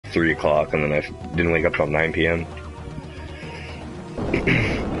3 o'clock, and then I didn't wake up till 9 p.m.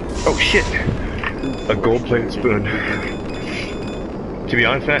 Oh shit! A gold-plated spoon. To be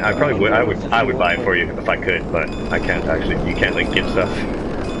honest, man, I probably would. I would buy it for you if I could, but I can't actually. You can't like give stuff.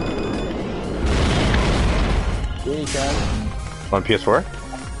 Yeah, you can. On PS4?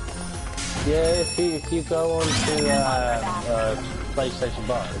 Yeah, if you go on to PlayStation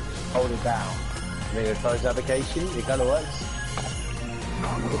bar, hold it down, and then you close the application, it kind of works.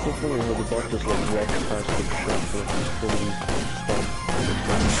 Are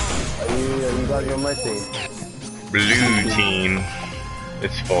you guys on my team? Blue team.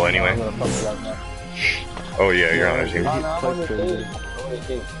 It's full anyway. I'm gonna fuck it up now. Oh yeah, you're on our team. Oh, no, I'm on your team. I'm on your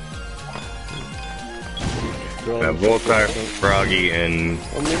team. Voltar, Froggy, and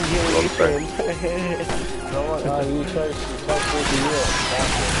Lone Star. No, you chose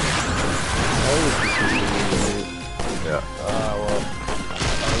Yeah. well,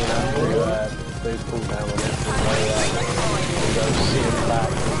 I'm gonna have to do cool down on it and go see him back.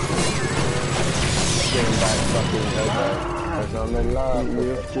 See him back fucking Coco. Because I'm in love.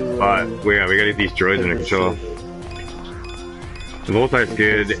 Alright, we gotta get these droids under control. The Voltar's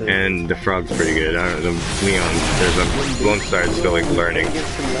good, and the Frog's pretty good. I don't know, the Leon, there's a Lone Star still like learning.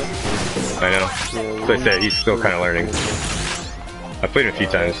 I know. So I said, he's still kind of learning. I played him a few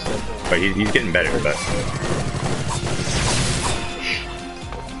times, but he's getting better, but...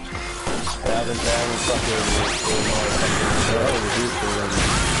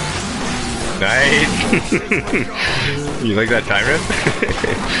 Nice! You like that time rip?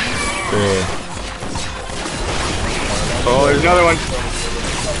 Yeah. Oh, there's another one!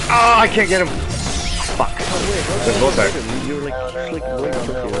 Oh, I can't get him! Fuck. There's both sides. You're like way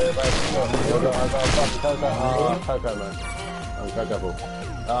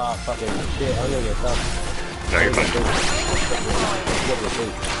Ah, fucking shit, I'm gonna get stuck. No, you're fine.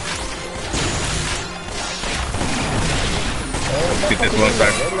 Get this one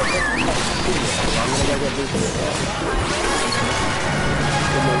side.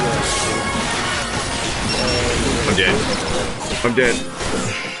 I'm dead. I'm dead.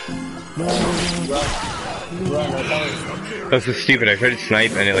 That's so stupid. I tried to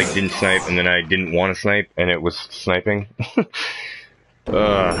snipe and it like didn't snipe, and then I didn't want to snipe and it was sniping.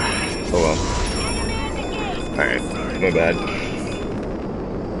 Oh well. Alright, my bad.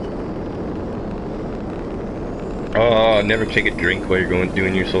 Oh, never take a drink while you're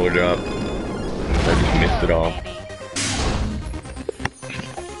doing your solar drop. I just missed it all.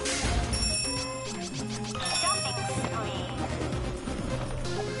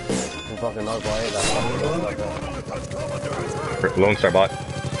 Fucking no boy, Lone Star bot.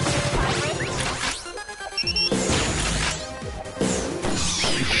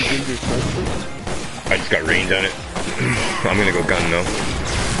 I just got range on it. I'm gonna go gun though.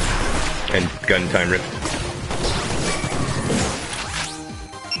 And gun time rip.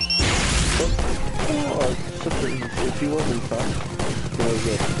 If he wasn't fast, he was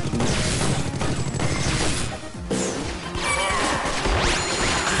good.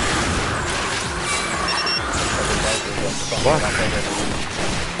 What?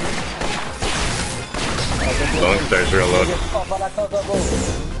 Lone Star's real low.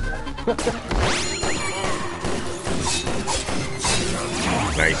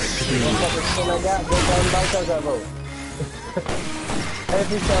 Nice.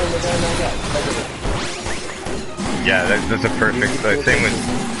 Yeah, that's a perfect. Same with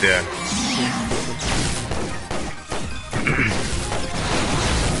yeah.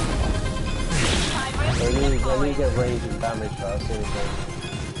 When you get range and damage first, anything.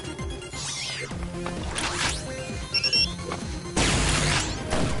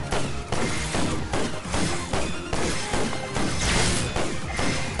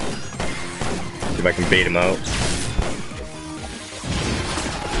 See if I can bait him out.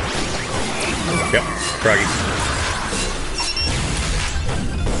 Yep, Froggy.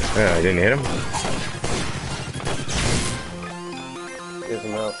 Yeah, I didn't hit him. Give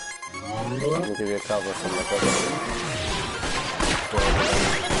him help. I'll give you a cover from the cover.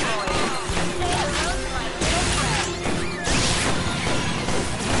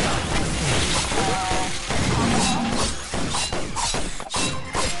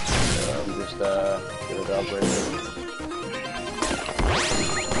 I'm just gonna go upgrade.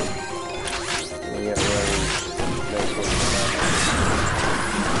 We get ready. Next one.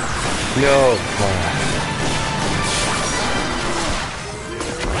 No.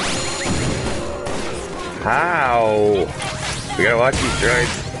 How? We gotta watch these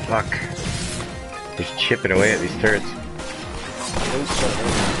droids. Fuck. Just chipping away at these turrets.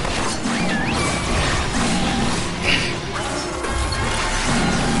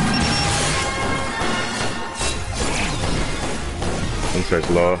 Star's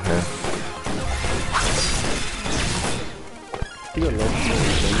low, yeah. You got lost.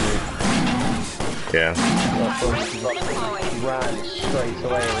 Yeah. Ran straight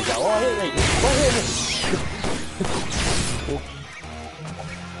away and we go, oh, hit me! Oh, hit me!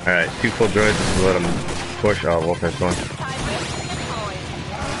 Alright, 2 full droids, just let them push. Oh, Wolfhead's going.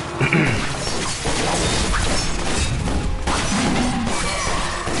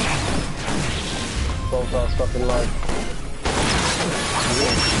 Both are stuck in line.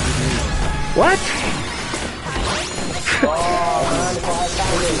 What? Oh man, if I had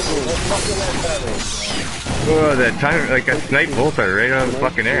damage, Oh, that time, like I sniped Volta right out of the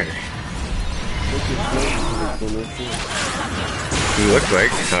fucking air. He looks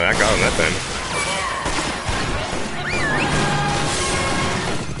like. Oh, that got him that time.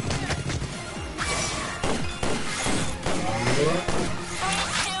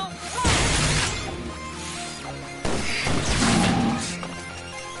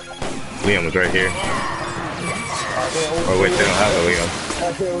 Leon was right here. Oh wait, they don't have a Leon.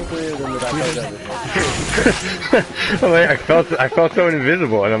 I'm like, I felt so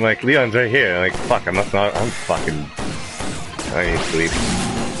invisible, and I'm like, Leon's right here. I'm like, fuck, I'm fucking. I need sleep.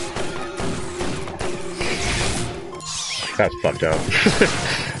 That's fucked up.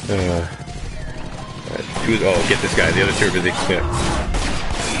 Oh, get this guy. The other two are busy. Yeah.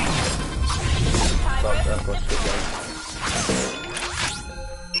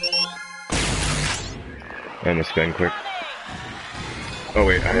 I'm gonna spin quick. Oh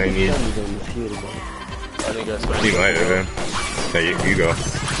wait, I need. I think I You might have, man. Hey, you go.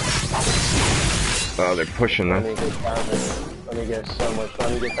 Oh, they're pushing them. I need to get so much. I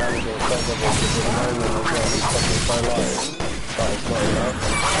need to get damage on the top of it because at the moment I'm getting fucking so low. But it's not enough.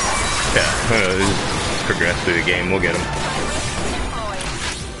 Yeah, just progress through the game. We'll get them.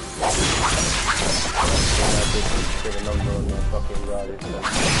 Get a number on their fucking rally.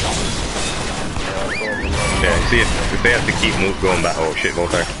 Yeah, see if they have to keep going back. Oh shit,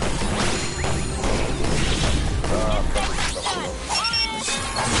 Voltar.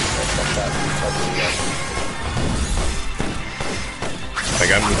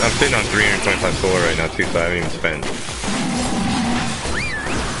 Like I'm sitting on 325 solar right now too, so I haven't even spent.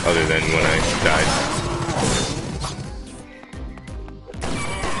 Other than when I died.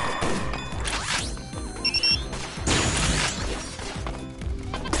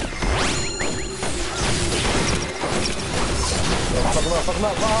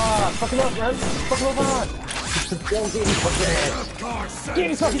 Fuck him up, man! Fuck him up hard! Don't get his fucking ass! Get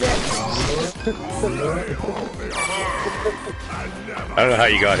his fucking ass! I don't know how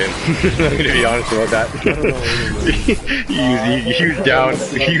you got him. I'm gonna be honest about that. he was down.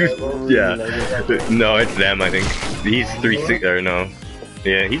 Yeah. No, it's them, I think. He's 3-6, or no.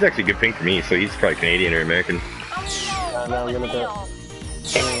 Yeah, he's actually good ping for me, so he's probably Canadian or American. No, I'm gonna do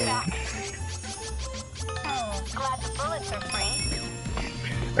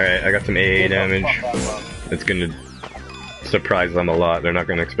Alright, I got some AA damage. It's gonna surprise them a lot. They're not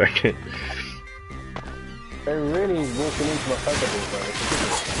gonna expect it. They're really walking into my Thunderbolt, bro.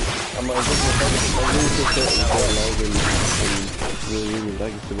 I'm like, this is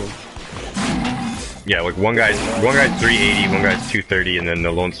Yeah, like one guy's 380, one guy's 230, and then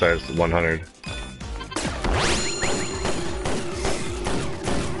the Lone Star is 100.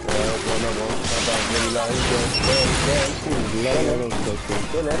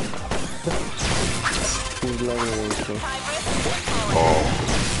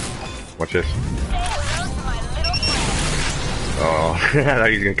 Oh, watch this. Oh, I thought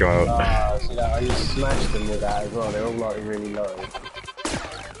he was gonna come out. See that? I just smashed them with that as well. They're all like really low.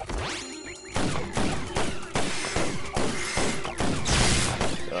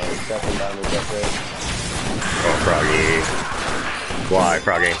 Stepping down the deck there. Oh, Froggy. Why,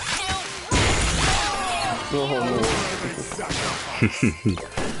 Froggy?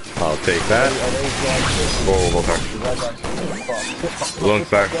 I'll take that. Oh, Voltar. Lone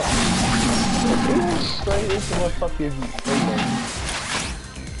Star. Straight into my fucking window.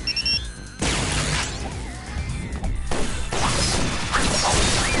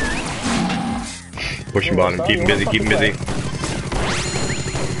 Pushing bottom. Keep him busy, keep him busy.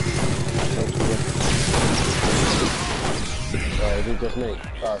 Is it just me?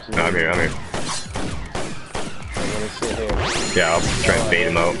 Oh, No, I'm here, I'm here. I'm gonna sit here. Yeah, I'll try and bait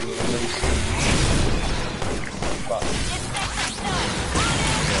him out.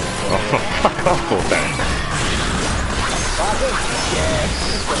 Oh, fuck off, Voltar. Yes!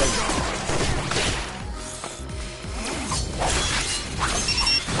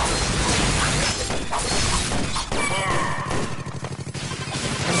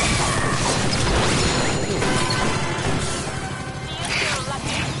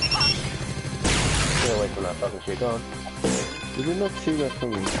 fucking shit, go on. Did we not see that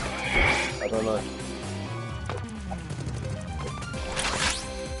coming? I don't know.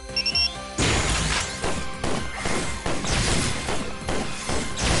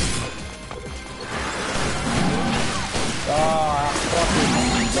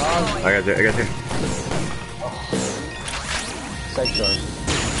 I got you, I got you. Safe zone.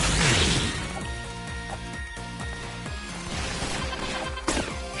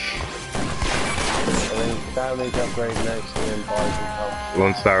 I think damage upgrade next and then buys and help.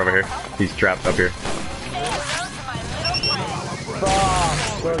 Lone Star over here. He's trapped up here. Fuck!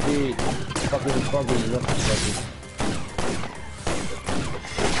 Froggy! Fucking Froggy, not Froggy.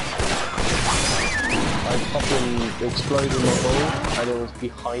 I fucking exploded my ball and it was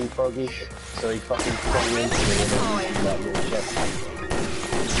behind Froggy, so he fucking flung into me and then he that little chest.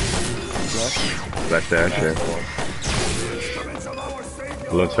 That's dash, yeah.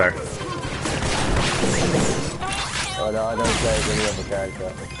 Lone Star. Oh no, I don't play as any other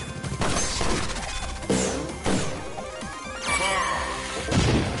character.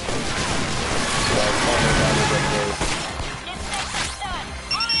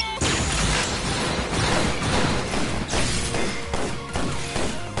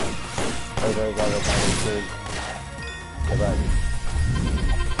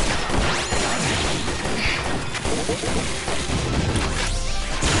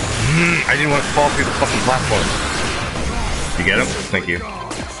 I didn't want to fall through the fucking platform. You get him? Thank you.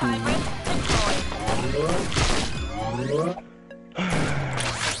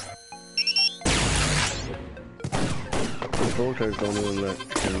 The Voltaire's the only one that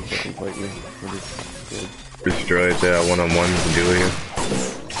can fucking fight me. Destroyed one-on-one with the duo here.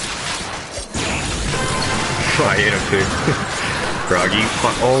 I hit him too. Froggy,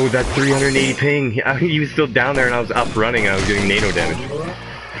 fuck. Oh, that 380 ping. He was still down there and I was up running. I was getting NATO damage.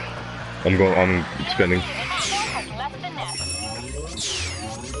 I'm spending.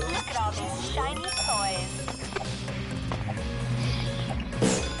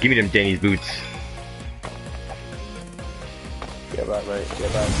 Give me them Danny's boots. Get back, mate.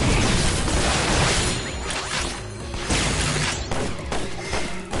 Get back.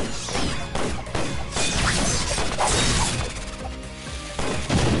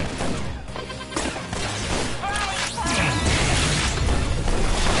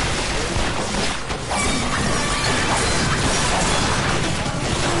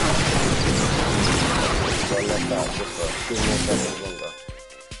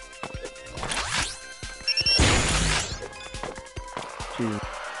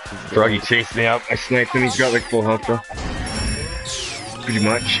 Froggy chased me out. I sniped him. He's got like full health though. Pretty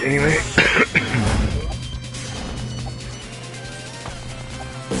much, anyway.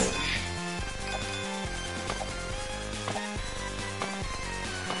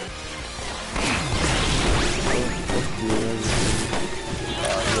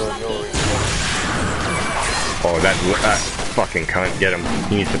 Oh, that fucking cunt. Get him.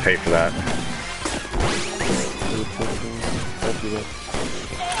 He needs to pay for that.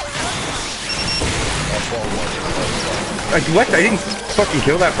 What? I didn't fucking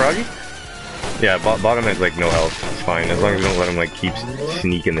kill that Froggy? Yeah, bottom has like no health. It's fine. As long as we don't let him like keep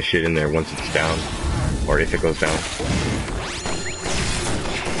sneaking the shit in there once it's down. Or if it goes down.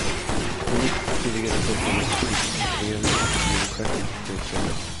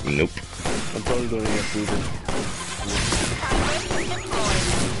 Nope. I'm probably going to get through this.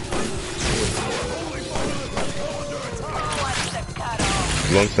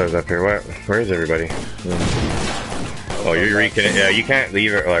 Lone Star's up here. Where is everybody? Oh, you're reconnecting. Yeah, you can't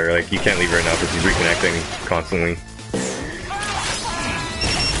leave it, or like you can't leave right now because he's reconnecting constantly.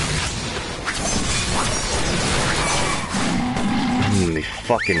 These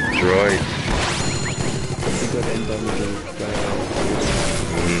fucking droids.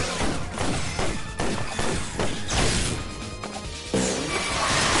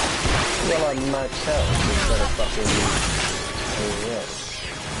 Well, I'm maxed out instead of fucking anything else.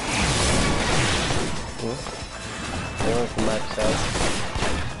 They went from maxed out.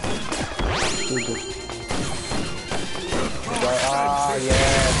 Like, ah,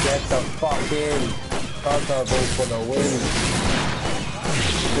 yeah, get the fucking counter ball for the win.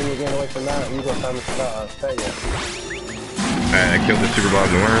 Then you're getting away from that, you got time to start, I'll tell you. I killed the Super Bob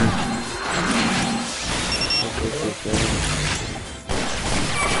and the worm.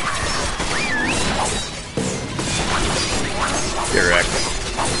 Get wrecked.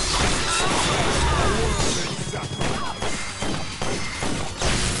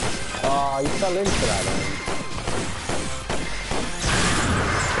 Oh, you fell into that, man.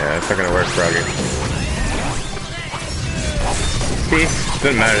 Yeah, it's not gonna work, Froggy. XP. It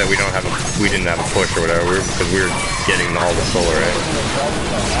doesn't matter that we didn't have a push or whatever, because we were getting all the solar, right?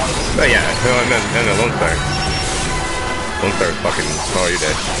 But yeah, no, and the Lone Star. Lone Star was fucking. Oh, you're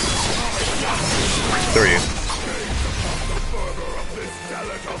dead. So are you.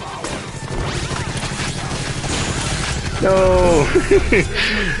 No!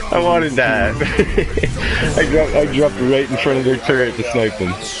 I wanted that. I dropped right in front of their turret to snipe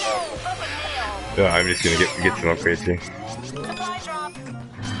them. Oh, I'm just gonna get some upgrades here.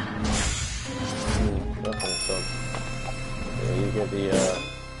 Yeah, you get the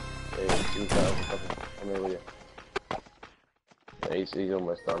I mean, with you. Yeah, he's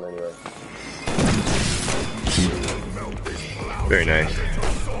almost done anyway. Very nice.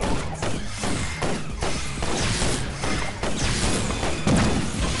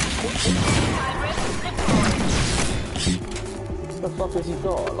 What the fuck has he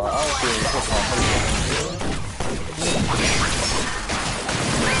got? Like, I was doing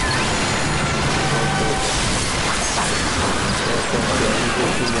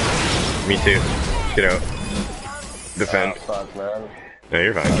Me too. Get out. Defend. fuck, man. No,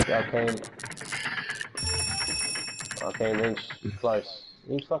 you're fine. Arcane inch close.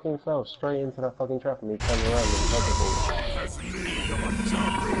 He fucking fell straight into that fucking trap and he turned around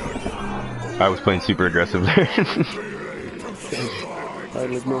and I was playing super aggressive there. I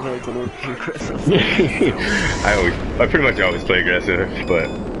like know how to work aggressive. I pretty much always play aggressive, but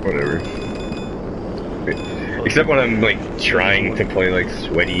whatever. Except when I'm like trying to play like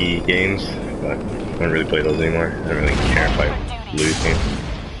sweaty games, but I don't really play those anymore. I don't really care if I lose games.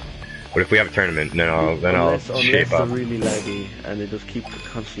 But if we have a tournament, then I'll shape up. Unless they're really laggy and they just keep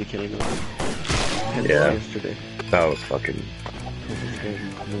constantly killing us. Yeah. Yesterday. That was fucking.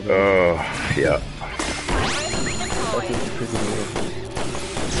 Oh yeah. That was pretty low.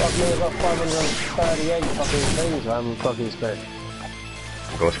 Fuck me, I've got 538 fucking things I haven't fucking spent.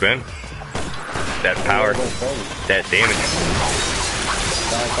 Go spin. That power. That damage.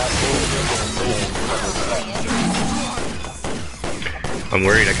 I'm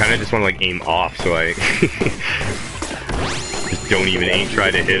worried. I kind of just want to like aim off, so I just don't even try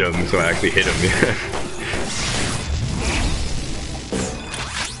to hit him. So I actually hit him.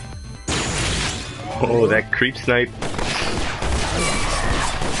 Oh, that creep snipe.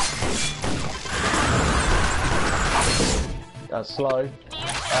 That's slow.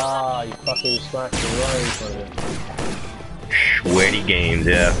 Ah, you fucking smacked the range on it. Sweaty games,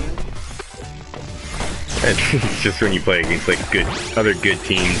 yeah. It's just when you play against like other good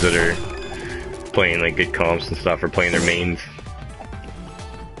teams that are playing like good comps and stuff, or playing their mains.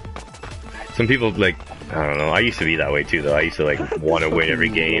 Some people like, I don't know, I used to be that way too though. I used to like want to win every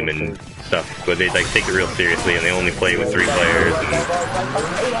game and stuff, but they like take it real seriously and they only play with 3 players.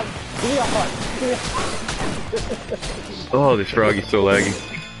 Oh, this frog is so laggy.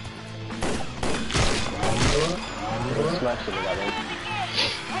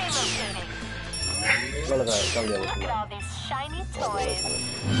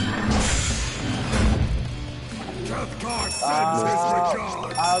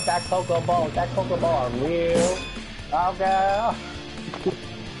 Oh, that cocoa ball, I'm real. Oh, girl.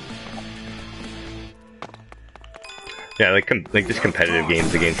 Yeah, like just competitive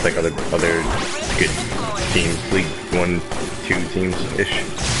games against like other good teams, League 1, 2 teams ish.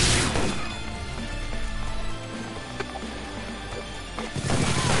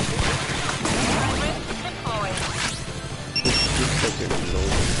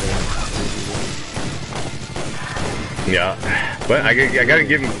 Yeah, but I gotta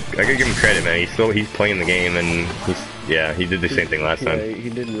give him credit, man. He's playing the game, and he did the same thing last time. Yeah, he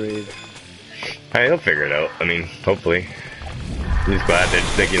didn't raid. He'll figure it out. I mean, hopefully. I'm just glad that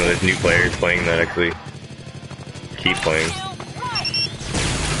like, there's new players playing that actually keep playing.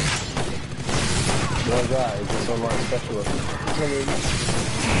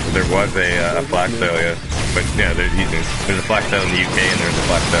 There was a flash sale, yeah. But yeah, there's a flash sale in the UK and there's a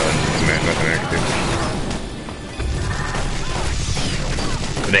flash sale in North America too.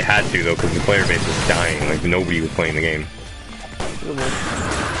 But they had to though, because the player base was dying. Like nobody was playing the game.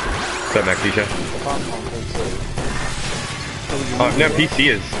 What's up, Maxisha? No, PC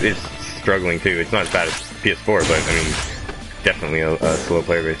is struggling too. It's not as bad as PS4, but I mean, definitely a slow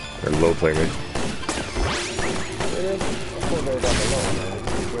player base or low player base.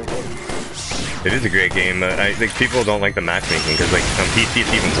 It is a great game. I think people don't like the matchmaking because, like, on PC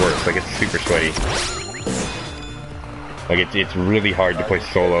it's even worse. Like, it's super sweaty. Like, it's really hard to play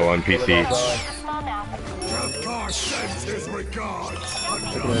solo on PC.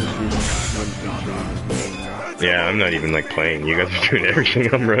 Yeah, I'm not even like playing. You guys are doing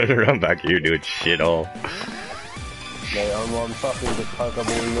everything. I'm running around back here doing shit all. Mate, I'm fucking just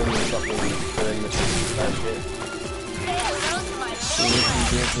pokeballing them and fucking doing this that shit.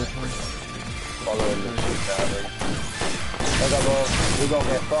 Following this shit down there. Look up, bro. We gonna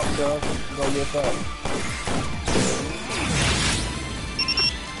get fucked, yo. We gonna get fucked.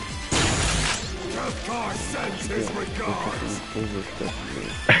 Car sends his regards.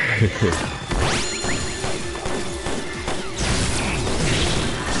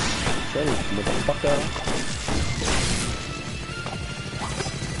 Shut up, motherfucker.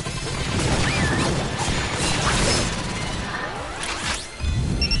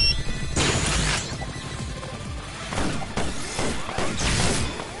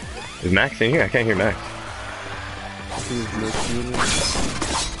 Is Max in here? I can't hear Max.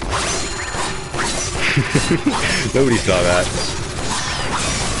 Nobody saw that.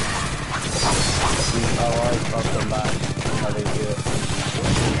 Oh, I fucked them back. I didn't do it.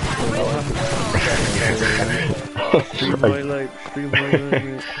 Stream highlight,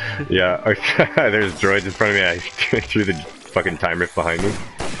 mate. Yeah, there's droids in front of me. I threw the fucking time rift behind me.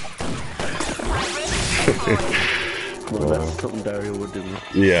 Well, that's something Dario would do.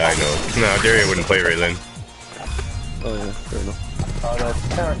 Yeah, I know. No, Dario wouldn't play right then. Oh yeah, fair enough. Oh no,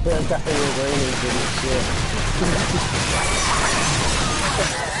 character definitely raining for this shit.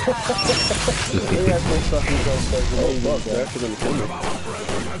 He has no fucking gold crazy. Oh fuck, they're actually gonna kill me.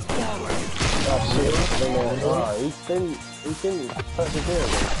 Oh shit, he's been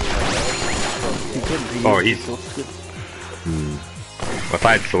persevering. Oh, he's... If I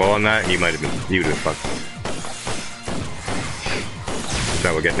had slow on that, he would have been fucked. So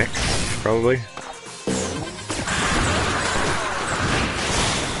we'll get next, probably.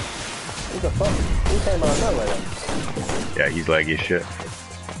 What the fuck? He came out of nowhere then. Yeah, he's laggy as shit.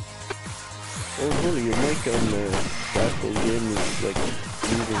 Oh really, your mic on the actual game is like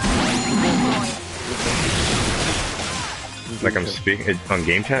moving. Like I'm speaking on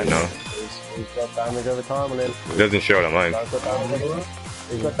game chat? No. He's got damage over time on him. It doesn't show it on mine.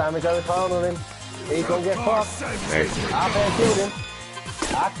 He's got damage over time on him. He's gonna get fucked. Nice. I killed him.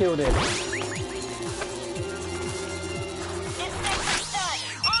 I killed him.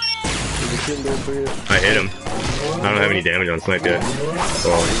 I hit him. I don't have any damage on Snipe yet.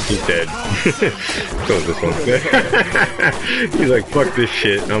 Oh, he's dead. Close this one. He's like, fuck this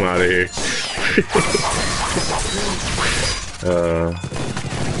shit. I'm out of here. Oh!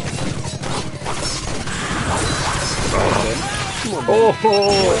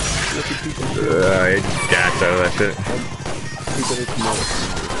 I dashed out of that shit.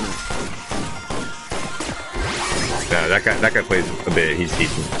 Nah, that guy plays a bit. He's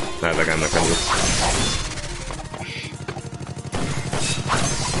decent. Nah, that guy I'm not friends with.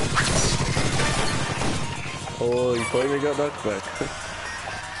 Oh, you finally got knocked back.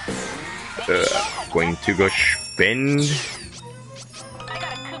 Going to go spend.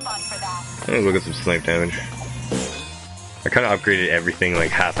 Let's look at some snipe damage. I kind of upgraded everything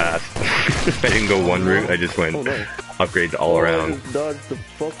like half-assed. I didn't go one route. I just went upgrades all around. I just dodged the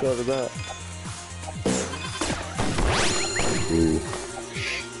fuck out of that. Ooh.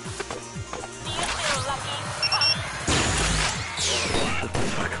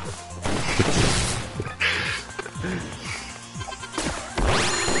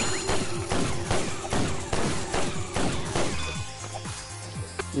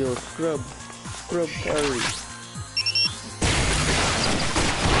 Yo, scrub carry.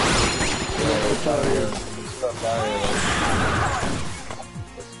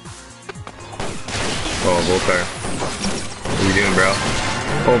 Oh, Volcar. What are you doing, bro?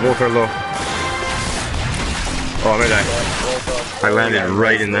 Oh, Volcar low. Oh, I'm gonna die. I landed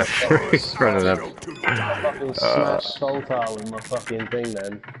right in that front of that. I fucking smashed Soltar with my fucking thing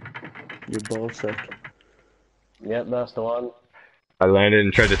then. Your ball sack. Yep, that's the one. I landed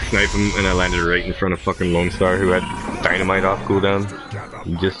and tried to snipe him, and I landed right in front of fucking Lone Star, who had dynamite off cooldown.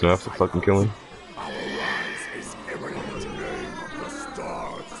 Just enough to fucking kill him.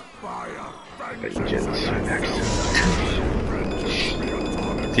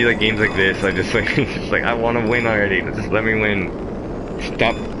 See, like games like this, I just like, just like I want to win already. Just let me win.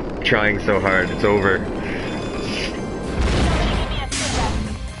 Stop trying so hard. It's over.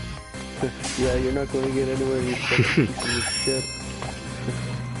 Yeah, you're not going to get anywhere. You fucking piece of shit.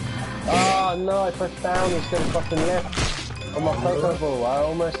 Oh no, I pressed down instead of fucking left on my Pokeball. I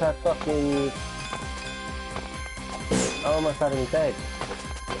almost had fucking... I almost had him dead.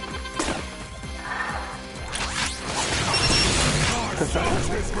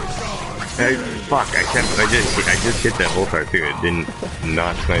 Hey, fuck! I just hit that Volcar too. It didn't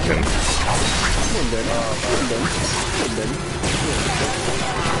not snipe him.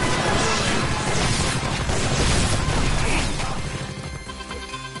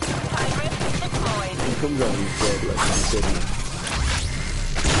 like you didn't.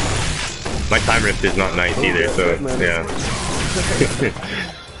 My time rift is not nice either, so yeah.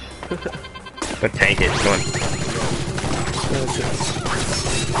 Let's tank it, come on.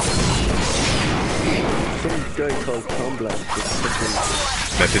 Some guy called Tom Black just fucking...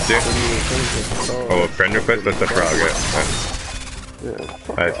 Message you? Oh, a friend request? That's the frog, yeah. Yeah.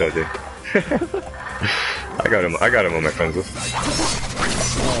 I told you. I got him on my friends list.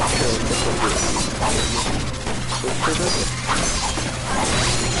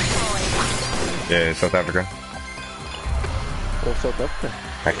 Yeah, in South Africa. Oh, South Africa.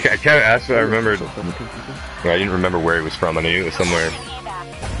 I can't ask, but I remembered. I didn't remember where he was from. I knew it was somewhere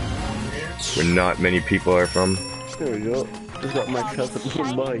where not many people are from. There we go. Just got my health at me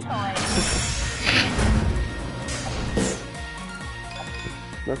and mine.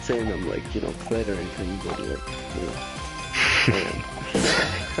 Not saying I'm like, you know, flat or anything, but like, you know.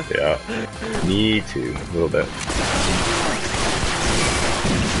 Yeah, me too, a little bit.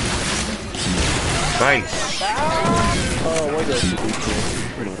 Fine. Oh, why does it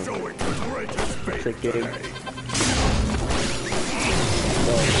it's a game.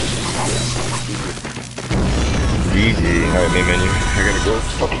 Easy. Alright, main menu. I gotta go.